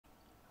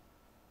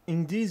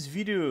In this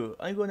video,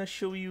 I'm gonna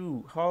show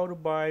you how to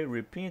buy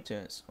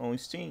Repentance on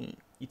Steam.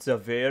 It's a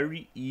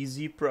very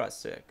easy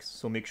process,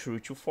 so make sure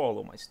to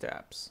follow my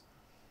steps.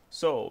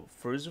 So,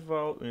 first of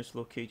all, you need to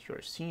locate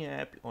your Steam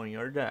app on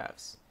your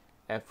devs.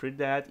 After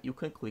that, you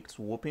can click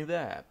to open the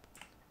app.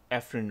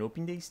 After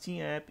opening the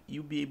Steam app,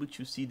 you'll be able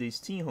to see the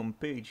Steam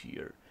homepage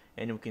here,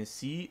 and you can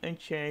see and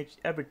change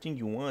everything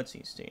you want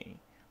in Steam.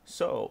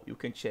 So, you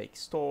can check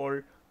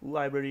store,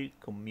 library,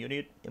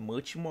 community, and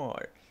much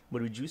more.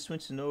 But we just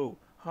want to know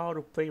how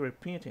to play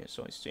Repentance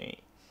on Steam.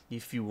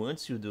 If you want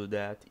to do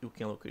that, you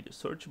can locate the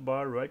search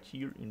bar right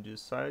here in the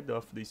side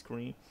of the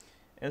screen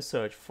and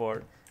search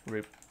for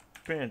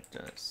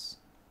Repentance.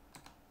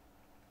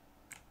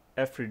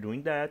 After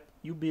doing that,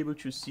 you'll be able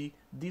to see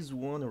this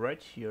one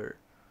right here,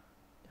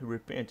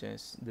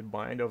 Repentance, the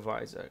Bind of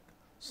Isaac.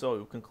 So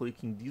you can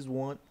click in this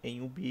one and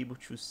you'll be able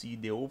to see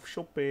the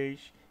official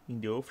page in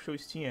the official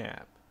Steam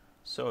app.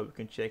 So you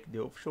can check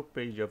the official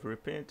page of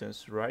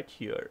Repentance right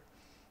here.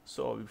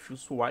 So if you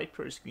swipe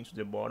your screen to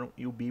the bottom,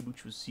 you'll be able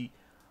to see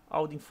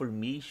all the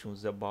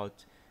informations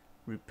about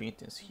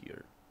Repentance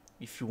here.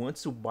 If you want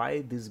to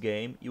buy this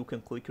game, you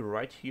can click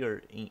right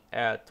here in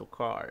Add to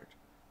Cart.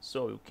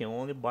 So you can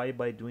only buy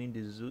by doing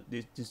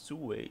these two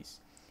ways.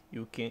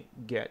 You can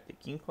get the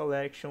King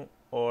Collection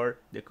or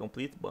the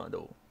complete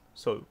bundle.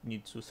 So you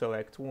need to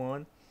select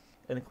one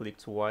and click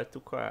to add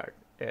to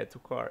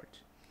cart,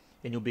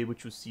 and you'll be able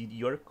to see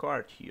your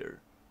cart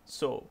here.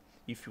 So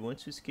if you want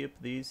to skip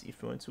this,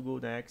 if you want to go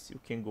next, you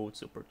can go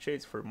to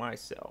purchase for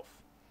myself,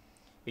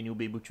 and you'll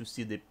be able to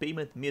see the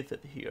payment method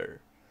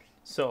here.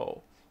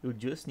 So you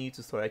just need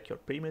to select your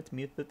payment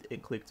method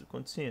and click to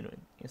continue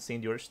and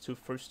send yours to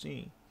first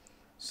thing.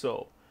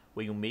 So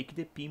when you make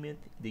the payment,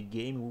 the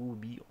game will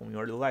be on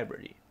your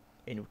library,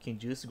 and you can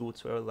just go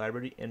to our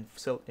library and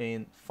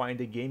find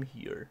the game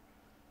here.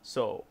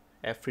 So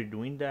after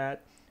doing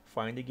that,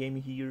 find the game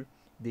here,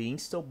 the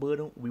install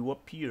button will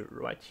appear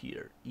right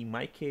here. In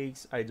my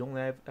case, I don't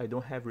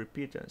have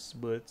Repentance,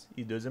 but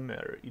it doesn't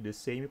matter, it's the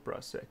same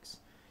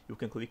process. You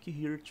can click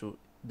here to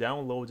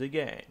download the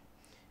game,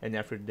 and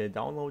after the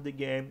download the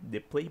game, the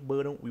play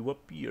button will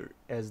appear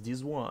as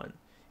this one,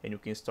 and you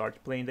can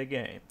start playing the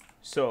game.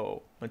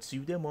 So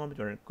until the moment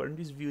when I'm recording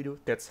this video,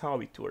 that's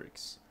how it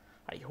works.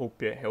 I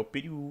hope it helped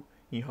you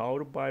in how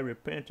to buy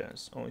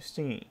Repentance on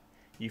Steam.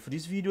 If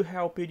this video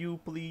helped you,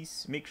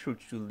 please make sure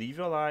to leave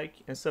a like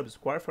and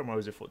subscribe for more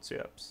useful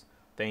tips.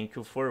 Thank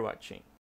you for watching.